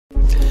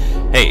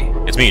Hey,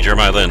 it's me,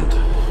 Jeremiah Lind.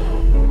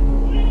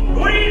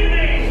 Good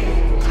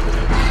evening!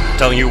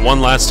 Telling you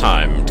one last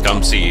time to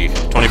come see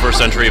 21st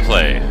Century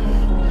Play,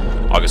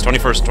 August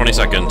 21st,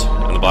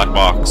 22nd, in the Black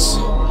Box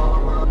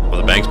of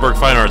the Banksburg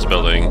Fine Arts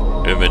Building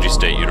at Bemidji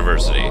State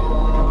University.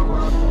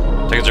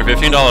 Tickets are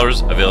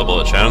 $15,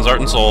 available at Shannon's Art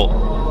and Soul,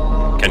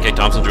 Ken K.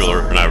 Thompson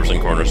Jeweler, and Iverson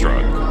Corner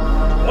Drug.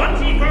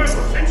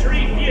 21st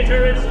Century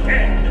Theater is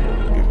dead.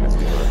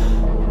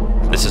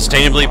 This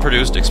sustainably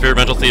produced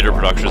experimental theater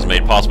production is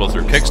made possible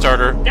through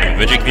Kickstarter and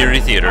Bemidji Community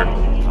Theater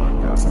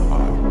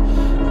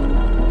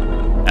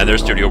and their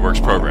Studio Works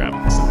program.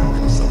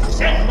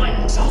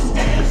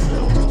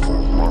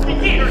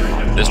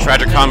 This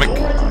tragicomic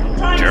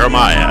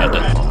Jeremiah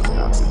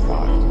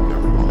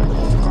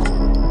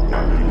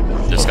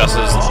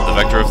discusses the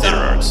vector of theater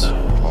arts.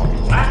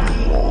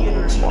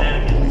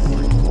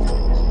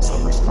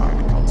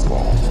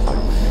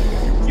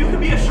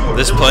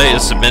 This play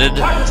is submitted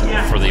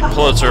for the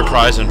Pulitzer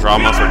Prize in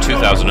Drama for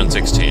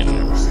 2016.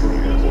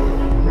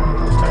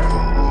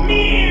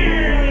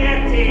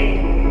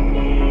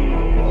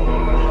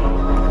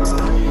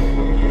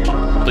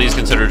 Please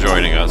consider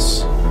joining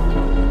us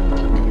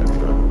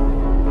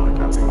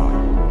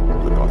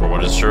for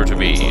what is sure to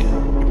be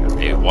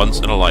a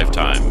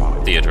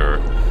once-in-a-lifetime theater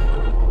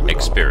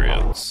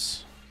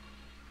experience.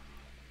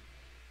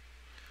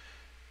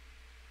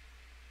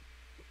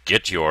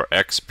 Get your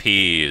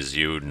XPs,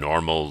 you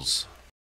normals.